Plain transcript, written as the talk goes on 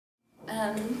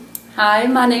Hi,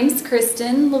 my name's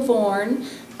Kristin Lovvorn.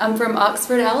 I'm from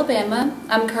Oxford, Alabama.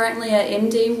 I'm currently an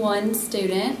MD1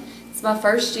 student. It's my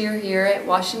first year here at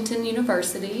Washington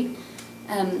University.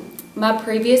 My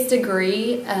previous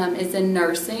degree is in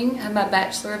nursing. I have my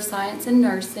Bachelor of Science in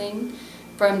Nursing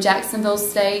from Jacksonville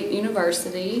State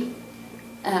University.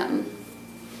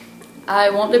 I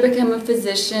want to become a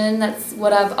physician. That's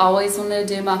what I've always wanted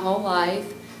to do my whole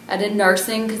life. I did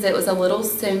nursing because it was a little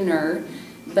sooner,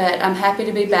 but I'm happy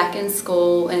to be back in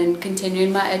school and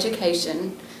continuing my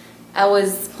education. I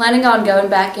was planning on going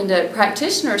back into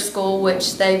practitioner school,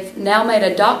 which they've now made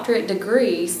a doctorate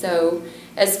degree, so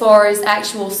as far as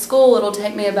actual school, it'll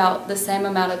take me about the same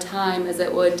amount of time as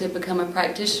it would to become a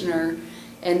practitioner,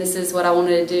 and this is what I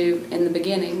wanted to do in the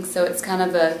beginning, so it's kind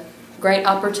of a great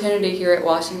opportunity here at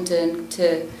Washington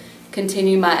to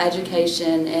continue my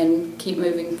education and keep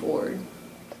moving forward.